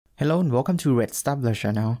Hello and welcome to Red Stabler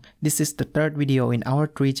channel. This is the third video in our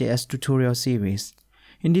Three.js tutorial series.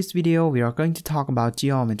 In this video, we are going to talk about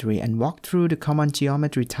geometry and walk through the common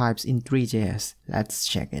geometry types in Three.js. Let's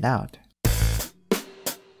check it out.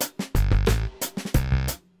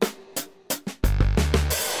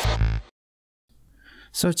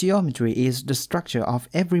 So geometry is the structure of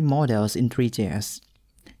every models in Three.js.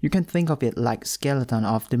 You can think of it like skeleton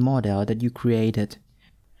of the model that you created.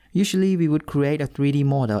 Usually, we would create a 3D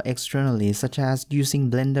model externally, such as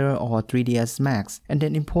using Blender or 3ds Max, and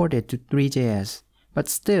then import it to Three.js. But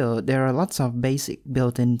still, there are lots of basic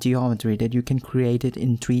built-in geometry that you can create it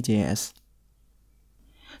in Three.js.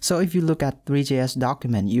 So if you look at Three.js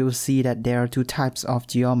document, you'll see that there are two types of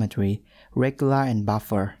geometry, regular and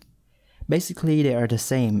buffer. Basically, they are the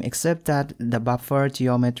same, except that the buffer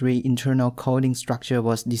geometry internal coding structure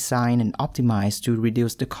was designed and optimized to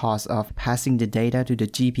reduce the cost of passing the data to the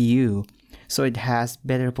GPU, so it has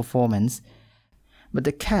better performance. But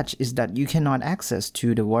the catch is that you cannot access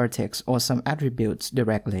to the vertex or some attributes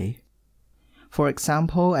directly. For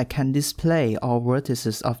example, I can display all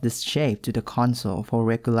vertices of this shape to the console for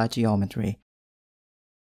regular geometry.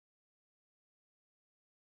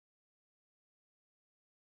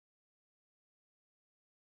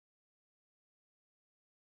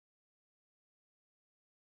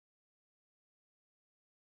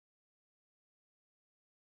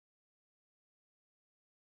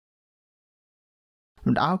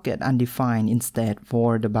 But I'll get undefined instead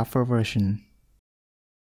for the buffer version.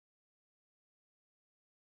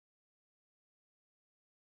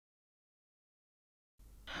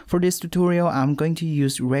 For this tutorial, I'm going to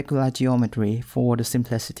use regular geometry for the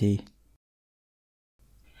simplicity.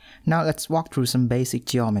 Now let's walk through some basic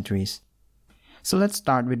geometries. So let's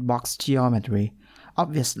start with box geometry.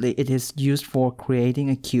 Obviously, it is used for creating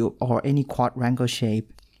a cube or any quadrangle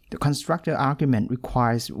shape. The constructor argument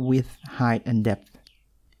requires width, height, and depth.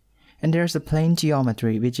 And there's a plane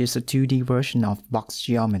geometry, which is a 2D version of box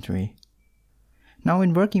geometry. Now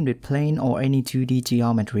when working with plane or any 2D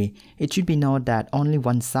geometry, it should be noted that only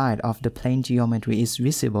one side of the plane geometry is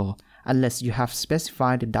visible, unless you have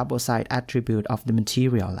specified the double side attribute of the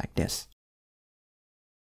material like this.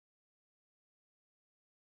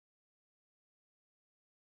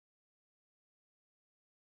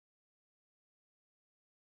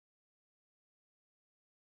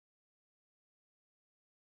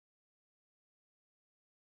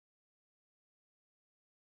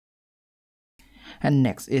 And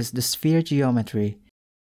next is the sphere geometry.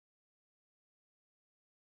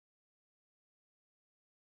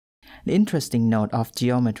 The interesting note of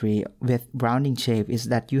geometry with rounding shape is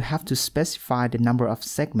that you have to specify the number of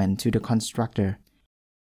segments to the constructor.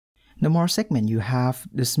 The more segments you have,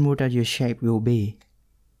 the smoother your shape will be.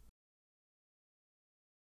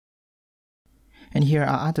 And here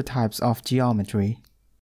are other types of geometry.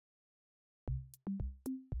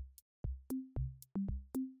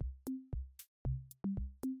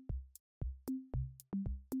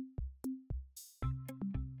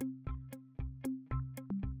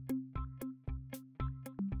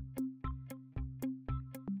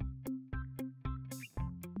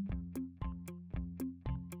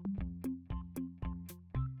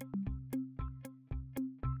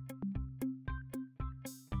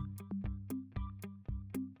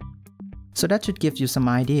 So that should give you some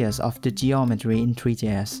ideas of the geometry in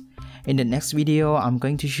Three.js. In the next video, I'm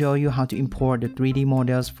going to show you how to import the 3D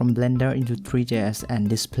models from Blender into Three.js and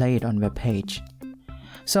display it on web page.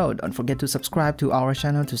 So don't forget to subscribe to our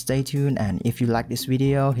channel to stay tuned, and if you like this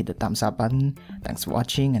video, hit the thumbs up button. Thanks for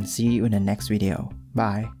watching and see you in the next video.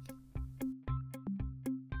 Bye.